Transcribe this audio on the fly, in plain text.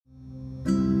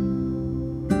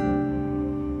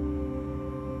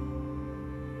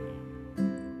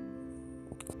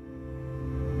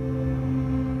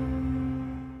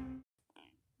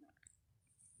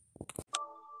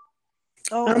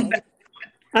I'm Okay. back.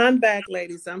 I'm back,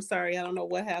 ladies. I'm sorry. I don't know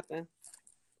what happened.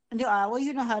 Well,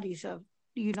 you know how these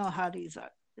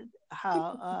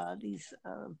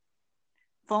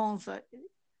phones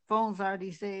are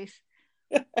these days.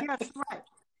 Yes, right.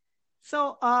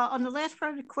 So, on the last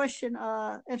part of the question,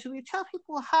 Angela, tell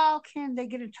people how can they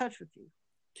get in touch with you?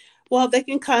 Well, they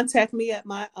can contact me at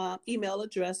my email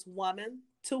address, woman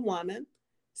to woman,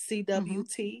 Mm-hmm.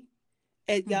 CWT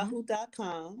at Mm-hmm.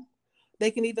 yahoo.com.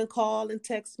 They can even call and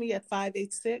text me at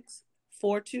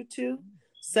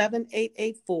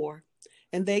 586-422-7884.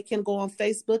 And they can go on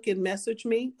Facebook and message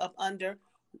me up under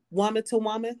Woman to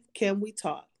Woman, Can We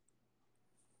Talk?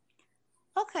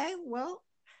 Okay. Well,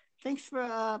 thanks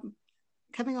for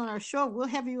coming on our show. We'll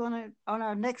have you on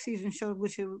our next season show,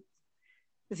 which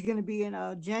is going to be in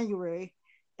January,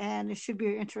 and it should be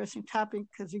an interesting topic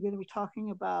because you're going to be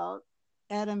talking about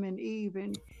Adam and Eve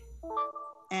and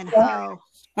how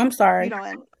I'm sorry.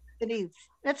 and Eve.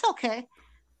 That's okay.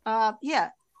 Yeah.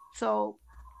 So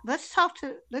let's have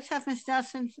Miss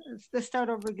Johnson. Let's start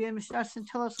over again. Miss Johnson,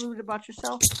 tell us a little bit about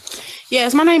yourself.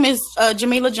 Yes, my name is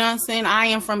Jamila Johnson. I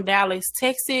am from Dallas,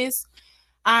 Texas.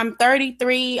 I'm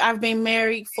 33. I've been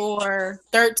married for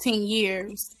 13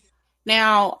 years.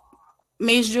 Now,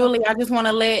 Miss Julie, I just want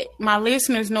to let my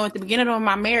listeners know at the beginning of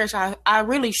my marriage, I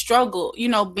really struggled,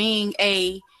 being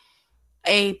a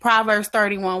Proverbs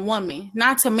 31 woman.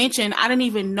 Not to mention, I didn't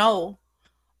even know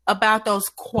about those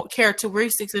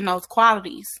characteristics and those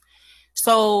qualities.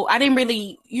 So I didn't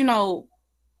really, in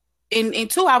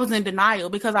two, I was in denial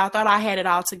because I thought I had it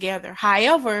all together.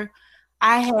 However,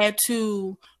 I had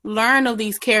to learn of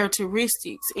these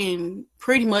characteristics in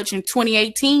pretty much in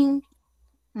 2018.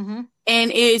 Mm-hmm.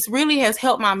 And it really has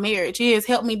helped my marriage. It has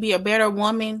helped me be a better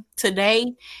woman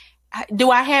today. Do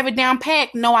I have it down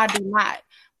packed? No, I do not.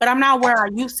 But I'm not where I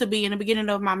used to be in the beginning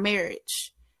of my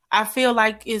marriage. I feel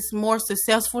like it's more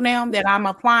successful now that I'm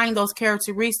applying those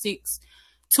characteristics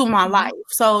to my life.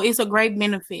 So it's a great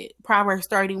benefit. Proverbs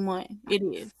 31. It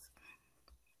is.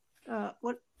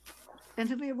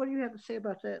 Anthony, what do you have to say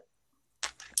about that?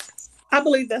 I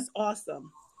believe that's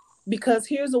awesome because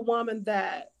here's a woman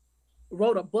that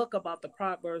wrote a book about the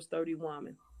Proverbs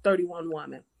 31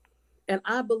 woman. And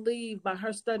I believe by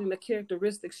her studying the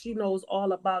characteristics she knows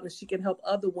all about, and she can help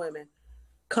other women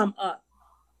come up.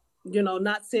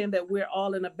 Not saying that we're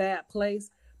all in a bad place,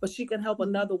 but she can help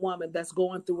another woman that's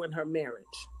going through in her marriage.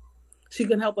 She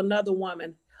can help another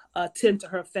woman tend to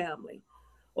her family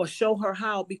or show her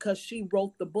how, because she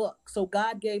wrote the book. So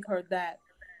God gave her that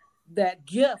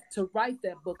gift to write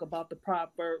that book about the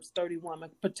Proverbs 31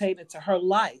 pertaining to her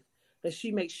life, that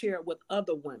she may share it with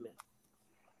other women.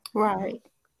 Right.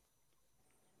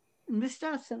 Miss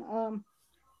Johnson,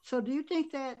 so do you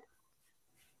think that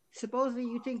supposedly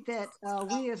you think that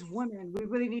we as women, we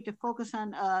really need to focus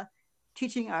on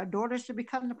teaching our daughters to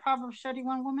become the Proverbs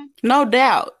 31 woman? No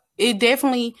doubt. It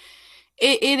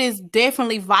is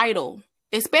definitely vital,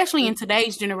 especially in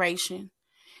today's generation.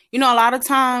 A lot of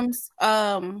times,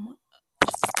 young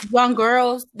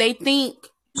girls, they think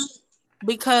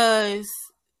because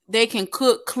they can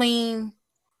cook, clean,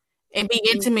 and be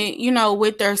intimate,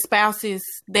 with their spouses,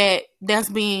 that's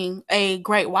being a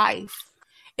great wife.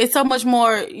 It's so much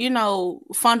more,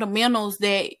 fundamentals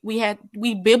that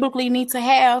we biblically need to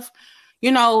have,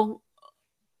 and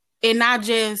not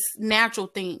just natural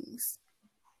things,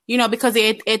 because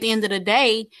at the end of the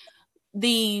day,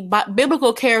 the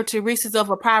biblical characteristics of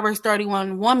a Proverbs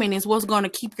 31 woman is what's going to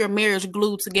keep your marriage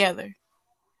glued together.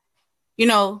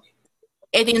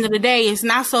 At the end of the day, it's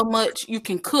not so much you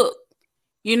can cook,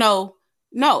 no,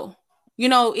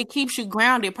 it keeps you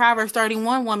grounded. Proverbs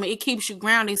 31 woman, it keeps you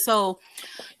grounded. So,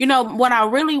 what I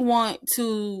really want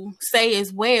to say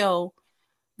as well,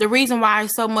 the reason why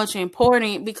it's so much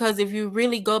important, because if you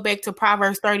really go back to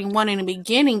Proverbs 31 in the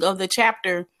beginning of the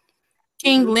chapter,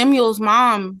 King Lemuel's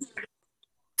mom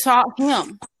taught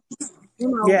him,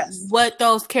 Yes. what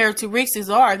those characteristics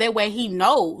are. That way he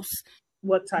knows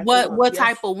what type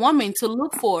of woman to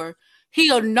look for.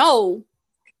 He'll know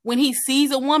when he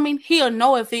sees a woman, he'll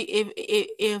know if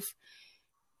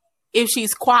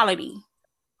she's quality,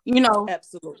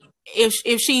 Absolutely.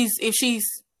 if she's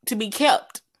to be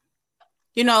kept,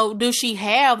 does she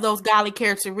have those godly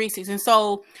characteristics? And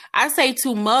so I say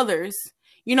to mothers,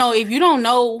 if you don't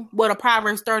know what a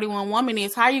Proverbs 31 woman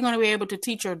is, how are you going to be able to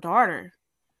teach your daughter?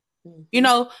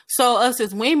 So us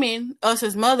as women, us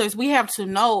as mothers, we have to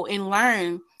know and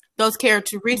learn those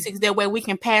characteristics. That way we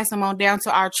can pass them on down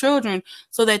to our children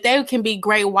so that they can be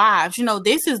great wives.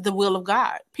 This is the will of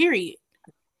God, period.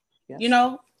 Yes.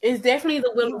 It's definitely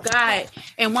the will of God.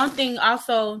 And one thing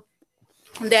also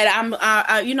that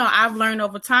I've learned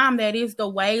over time that is the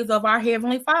ways of our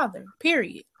Heavenly Father,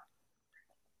 period.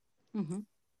 Mm-hmm.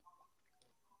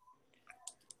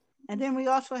 And then we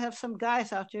also have some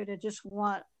guys out there that just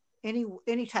want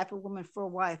any type of woman for a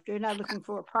wife. They're not looking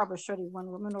for a Proverbs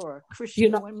 31 woman or a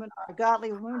Christian woman or a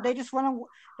godly woman. They just want a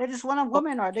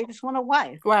woman, or they just want a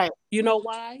wife. Right. You know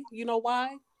why?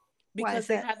 Because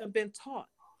they haven't been taught.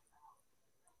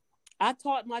 I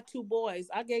taught my 2 boys.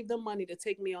 I gave them money to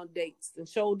take me on dates and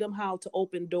showed them how to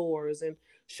open doors and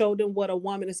showed them what a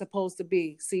woman is supposed to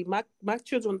be. See, my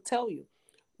children will tell you,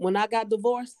 when I got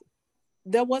divorced,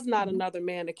 there was not another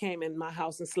man that came in my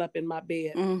house and slept in my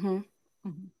bed. Mm-hmm.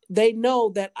 They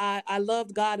know that I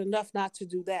loved God enough not to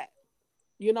do that.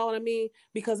 You know what I mean?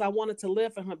 Because I wanted to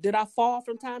live for him. Did I fall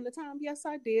from time to time? Yes,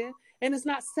 I did. And it's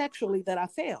not sexually that I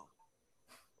fell,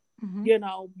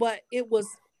 but it was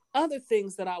other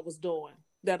things that I was doing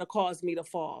that caused me to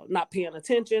fall. Not paying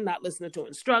attention, not listening to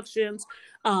instructions,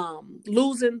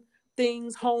 losing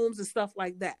things, homes and stuff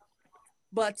like that.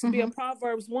 But to be a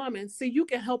Proverbs woman, see, you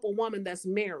can help a woman that's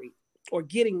married or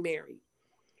getting married.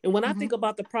 And when I think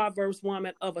about the Proverbs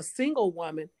woman of a single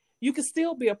woman, you can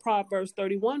still be a Proverbs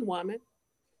 31 woman,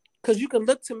 because you can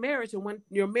look to marriage, and when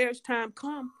your marriage time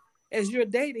comes, as you're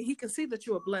dating, he can see that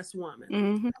you're a blessed woman.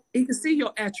 Mm-hmm. He can see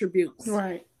your attributes.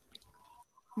 Right.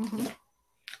 Mm-hmm.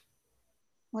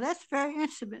 Well, that's very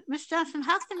interesting. Ms. Johnson,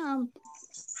 how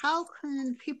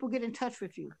can people get in touch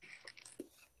with you?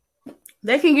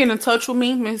 They can get in touch with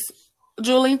me, Miss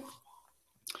Julie,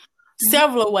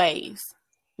 several ways.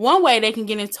 One way they can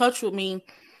get in touch with me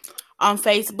on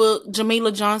Facebook,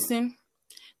 Jamila Johnson.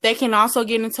 They can also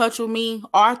get in touch with me,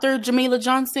 Arthur Jamila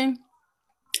Johnson.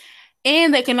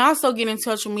 And they can also get in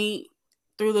touch with me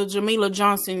through the Jamila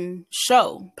Johnson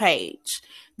Show page.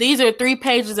 These are 3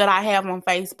 pages that I have on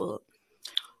Facebook.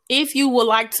 If you would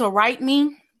like to write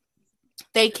me,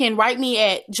 they can write me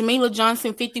at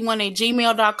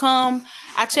jamilajohnson51@gmail.com.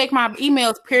 I check my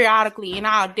emails periodically, and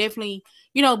I'll definitely,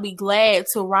 be glad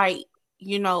to write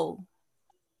them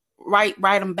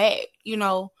back, and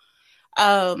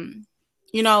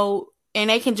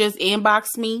they can just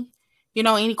inbox me,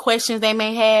 any questions they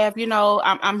may have,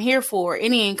 I'm here for.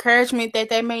 Any encouragement that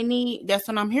they may need, that's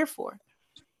what I'm here for,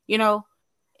 and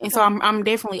so I'm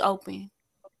definitely open.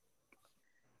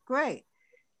 Great.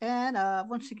 And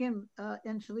once again,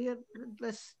 Angelia,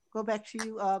 let's go back to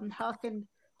you. How can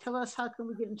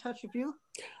we get in touch with you?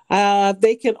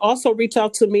 They can also reach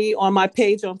out to me on my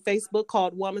page on Facebook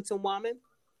called Woman to Woman,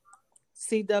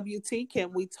 CWT,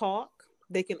 Can We Talk?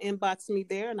 They can inbox me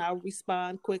there, and I'll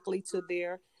respond quickly to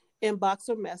their inbox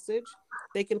or message.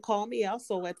 They can call me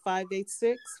also at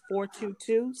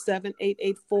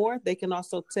 586-422-7884. They can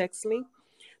also text me.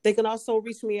 They can also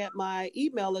reach me at my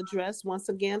email address. Once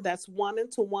again, that's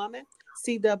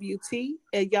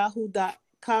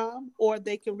womantowoman.cwt@yahoo.com, or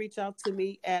they can reach out to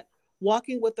me at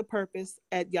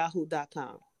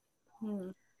walkingwiththepurpose@yahoo.com.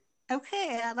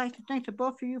 Okay, I'd like to thank the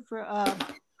both of you for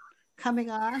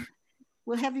coming on.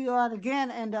 We'll have you on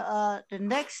again in the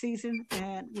next season,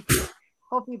 and which will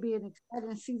hopefully be an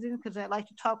exciting season, because I'd like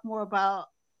to talk more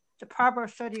about the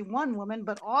Proverbs 31 woman,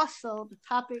 but also the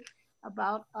topic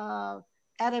about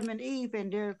Adam and Eve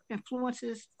and their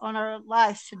influences on our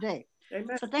lives today.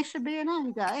 Amen. So thanks for being on,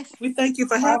 you guys. We thank you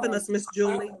for having us, Miss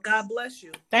Julie. God bless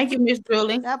you. Thank you, Miss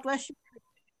Julie. God bless you.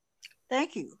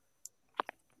 Thank you.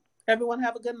 Everyone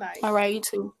have a good night. All right, you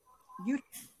too. You.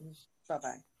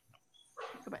 Bye-bye.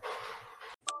 Bye-bye.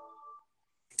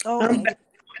 Okay.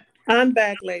 I'm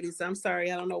back, ladies. I'm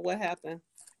sorry. I don't know what happened.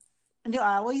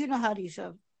 Well, you know how these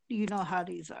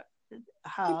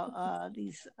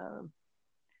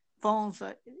phones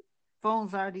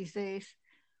are these days.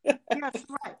 Yes,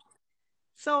 right.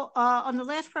 So on the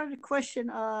last part of the question,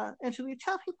 Angelia,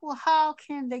 tell people how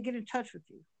can they get in touch with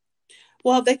you?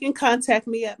 Well, they can contact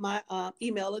me at my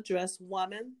email address,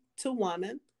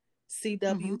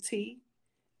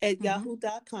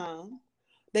 womantowoman.cwt@yahoo.com.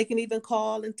 They can even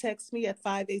call and text me at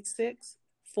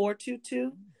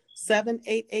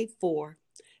 586-422-7884.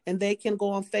 And they can go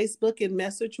on Facebook and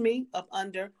message me up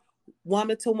under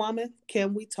Woman to Woman,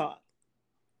 Can We Talk?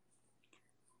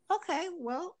 Okay,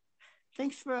 well,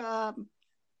 thanks for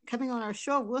coming on our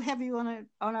show. We'll have you on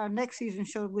our next season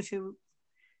show, which is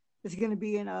going to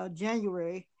be in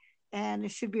January. And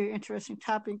it should be an interesting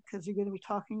topic, because you're going to be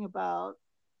talking about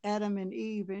Adam and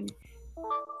Eve and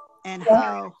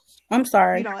how. I'm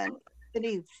sorry. And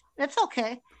Eve. That's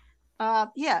okay.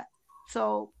 Yeah.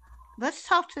 So let's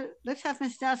have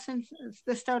Ms. Johnson.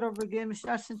 Let's start over again. Ms.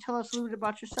 Johnson, tell us a little bit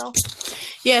about yourself.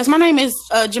 Yes, my name is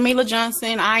Jamila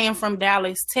Johnson. I am from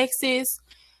Dallas, Texas.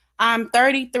 I'm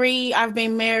 33. I've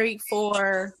been married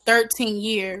for 13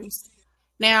 years.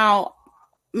 Now,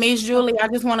 Miss Julie, I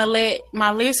just want to let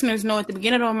my listeners know at the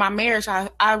beginning of my marriage,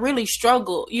 I really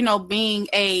struggled, being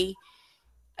a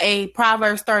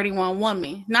Proverbs 31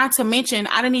 woman. Not to mention,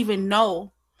 I didn't even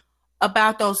know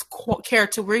about those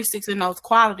characteristics and those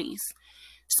qualities.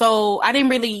 So I didn't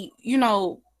really,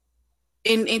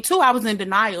 in two, I was in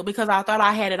denial because I thought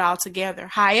I had it all together.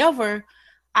 However,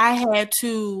 I had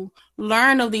to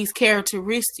learn of these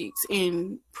characteristics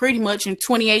pretty much in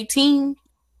 2018.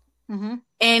 Mm-hmm.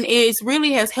 And it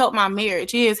really has helped my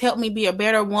marriage. It has helped me be a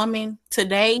better woman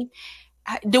today.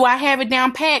 Do I have it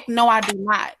down packed? No, I do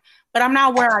not. But I'm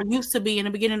not where I used to be in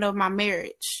the beginning of my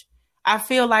marriage. I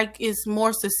feel like it's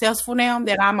more successful now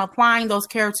that I'm applying those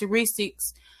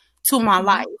characteristics to my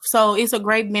life. So it's a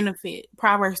great benefit.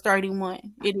 Proverbs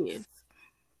 31. It is.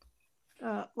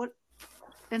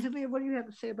 Anthony, what do you have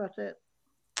to say about that?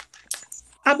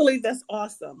 I believe that's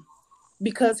awesome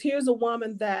because here's a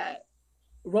woman that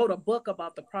wrote a book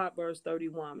about the Proverbs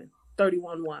 31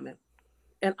 woman.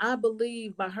 And I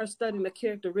believe by her studying the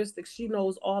characteristics she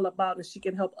knows all about, and she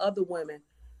can help other women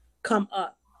come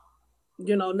up.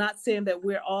 Not saying that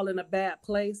we're all in a bad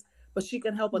place, but she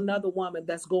can help another woman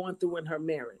that's going through in her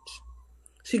marriage.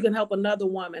 She can help another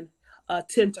woman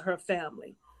tend to her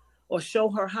family or show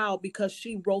her how, because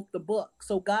she wrote the book.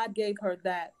 So God gave her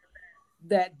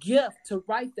that gift to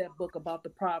write that book about the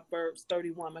Proverbs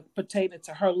 31 woman pertaining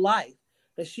to her life,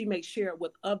 that she may share it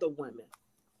with other women.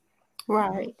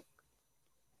 Right.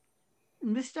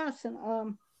 Ms. Johnson,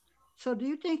 so do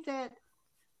you think that,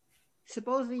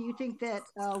 supposedly you think that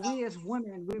we as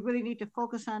women, we really need to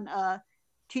focus on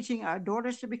teaching our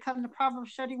daughters to become the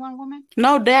Proverbs 31 woman?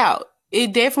 No doubt.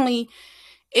 It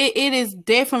is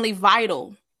definitely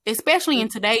vital, especially in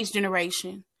today's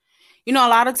generation. A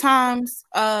lot of times,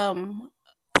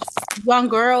 young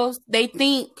girls, they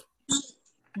think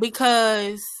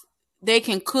because they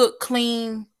can cook,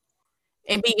 clean,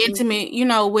 and be intimate,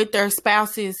 with their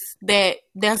spouses,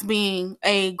 that's being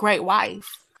a great wife.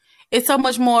 It's so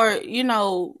much more,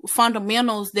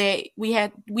 fundamentals that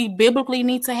we biblically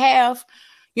need to have,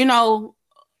 and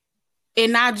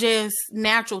not just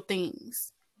natural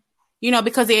things,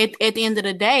 because at the end of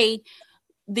the day,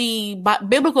 the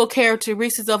biblical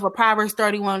characteristics of a Proverbs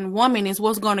 31 woman is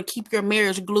what's going to keep your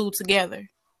marriage glued together.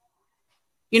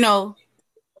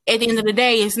 At the end of the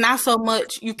day, it's not so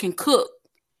much you can cook,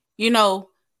 no,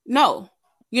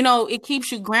 it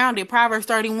keeps you grounded. Proverbs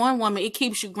 31 woman, it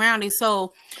keeps you grounded.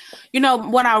 So,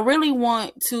 what I really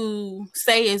want to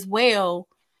say as well,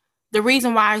 the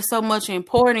reason why it's so much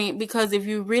important, because if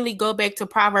you really go back to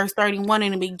Proverbs 31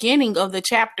 in the beginning of the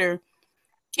chapter,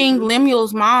 King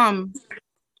Lemuel's mom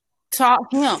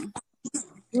taught him,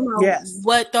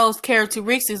 what those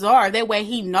characteristics are. That way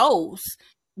he knows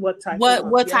what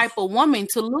type of woman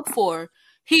to look for.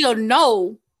 He'll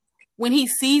know when he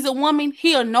sees a woman.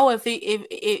 He'll know if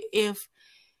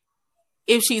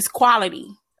she's quality.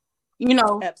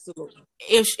 Absolutely.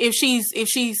 If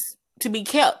she's to be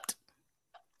kept.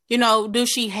 Does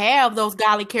she have those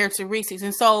godly characteristics?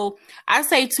 And so I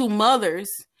say to mothers,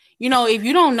 if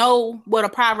you don't know what a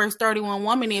Proverbs 31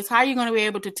 woman is, how are you going to be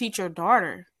able to teach your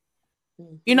daughter?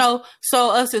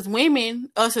 So us as women,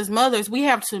 us as mothers, we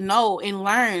have to know and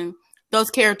learn those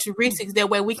characteristics. That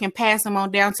way we can pass them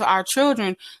on down to our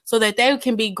children so that they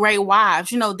can be great wives.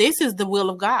 This is the will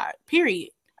of God, period.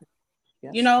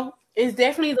 Yes. It's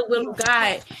definitely the will of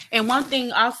God. And one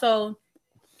thing also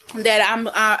that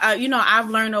I've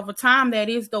learned over time, that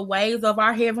is the ways of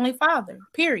our Heavenly Father,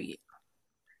 period.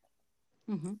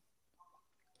 Mm-hmm.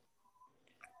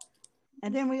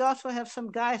 And then we also have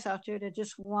some guys out there that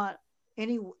just want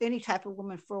any type of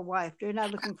woman for a wife. They're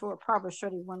not looking for a Proverbs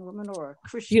 31 woman or a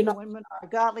Christian woman or a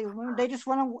godly woman. They just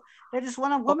want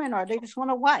a woman, or they just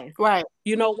want a wife. Right.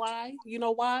 You know why?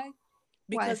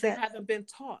 Because they haven't been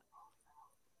taught.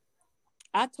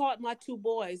 I taught my two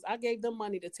boys. I gave them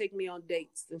money to take me on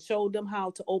dates and showed them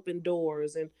how to open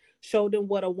doors and showed them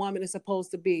what a woman is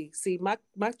supposed to be. See, my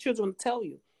children tell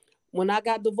you, when I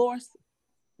got divorced,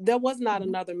 there was not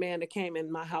another man that came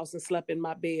in my house and slept in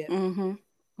my bed. Mm-hmm.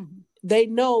 They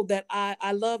know that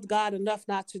I loved God enough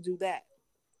not to do that.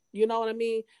 You know what I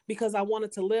mean? Because I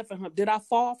wanted to live for him. Did I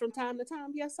fall from time to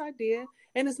time? Yes, I did.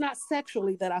 And it's not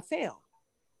sexually that I fell,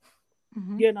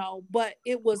 but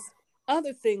it was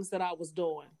other things that I was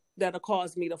doing that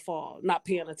caused me to fall. Not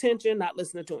paying attention, not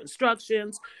listening to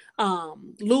instructions,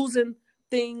 losing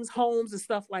things, homes and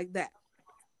stuff like that.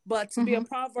 But to be a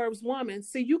Proverbs woman,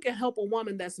 see, you can help a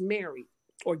woman that's married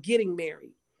or getting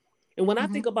married. And when I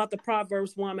think about the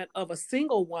Proverbs woman of a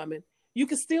single woman, you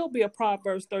can still be a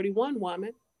Proverbs 31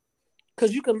 woman.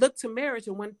 Because you can look to marriage,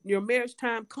 and when your marriage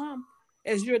time comes,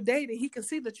 as you're dating, he can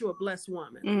see that you're a blessed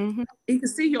woman. Mm-hmm. He can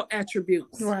see your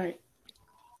attributes. Right.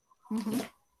 Mm-hmm.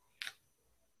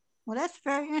 Well, that's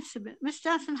very interesting. Miss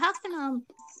Johnson, how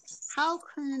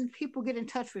can people get in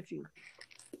touch with you?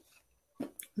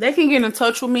 They can get in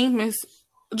touch with me, Miss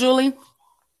Julie,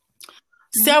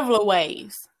 several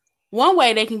ways. One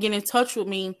way they can get in touch with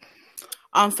me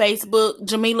on Facebook,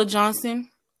 Jamila Johnson.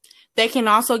 They can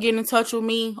also get in touch with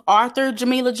me, Arthur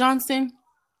Jamila Johnson.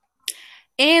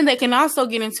 And they can also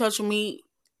get in touch with me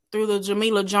through the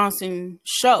Jamila Johnson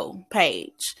Show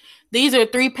page. These are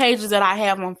 3 pages that I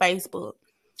have on Facebook.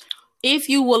 If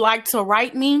you would like to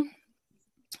write me,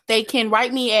 they can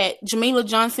write me at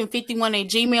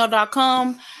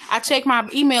jamilajohnson51@gmail.com. I check my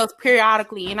emails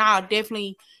periodically, and I'll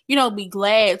definitely, be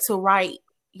glad to write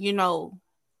them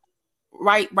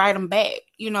back,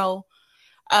 and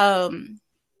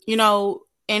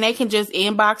they can just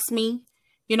inbox me,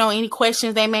 any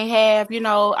questions they may have,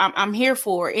 I'm here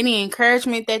for. Any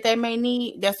encouragement that they may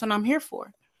need, that's what I'm here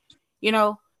for,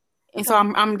 and so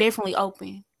I'm definitely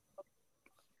open.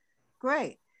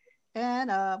 Great. And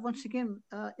once again,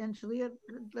 Angelia,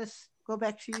 let's go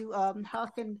back to you. How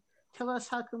can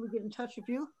we get in touch with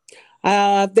you?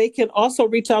 They can also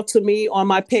reach out to me on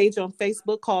my page on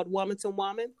Facebook called Woman to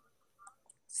Woman.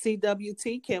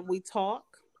 CWT, Can We Talk?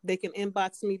 They can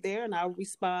inbox me there, and I'll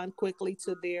respond quickly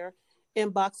to their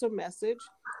inbox or message.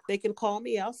 They can call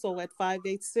me also at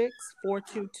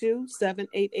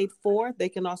 586-422-7884. They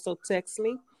can also text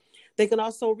me. They can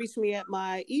also reach me at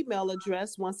my email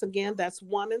address. Once again, that's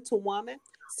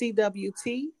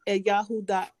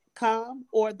womantowoman.cwt@yahoo.com,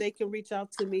 or they can reach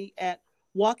out to me at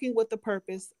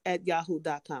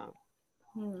walkingwiththepurpose@yahoo.com.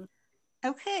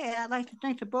 Okay, I'd like to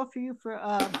thank the both of you for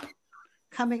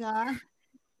coming on.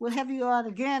 We'll have you on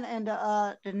again in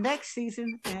the next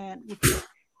season, and which will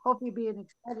hopefully be an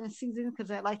exciting season, because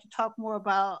I'd like to talk more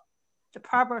about the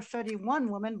Proverbs 31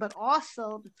 woman, but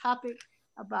also the topic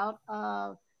about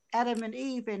Adam and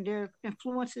Eve and their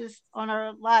influences on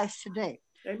our lives today.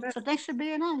 Amen. So thanks for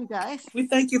being on, you guys. We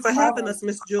thank you for having us,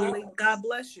 Miss Julie. God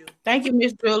bless you. Thank you,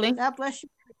 Miss Julie. God bless you.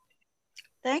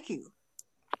 Thank you.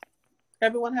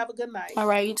 Everyone have a good night. All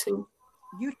right, you too.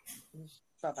 You.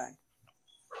 Bye-bye.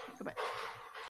 Goodbye.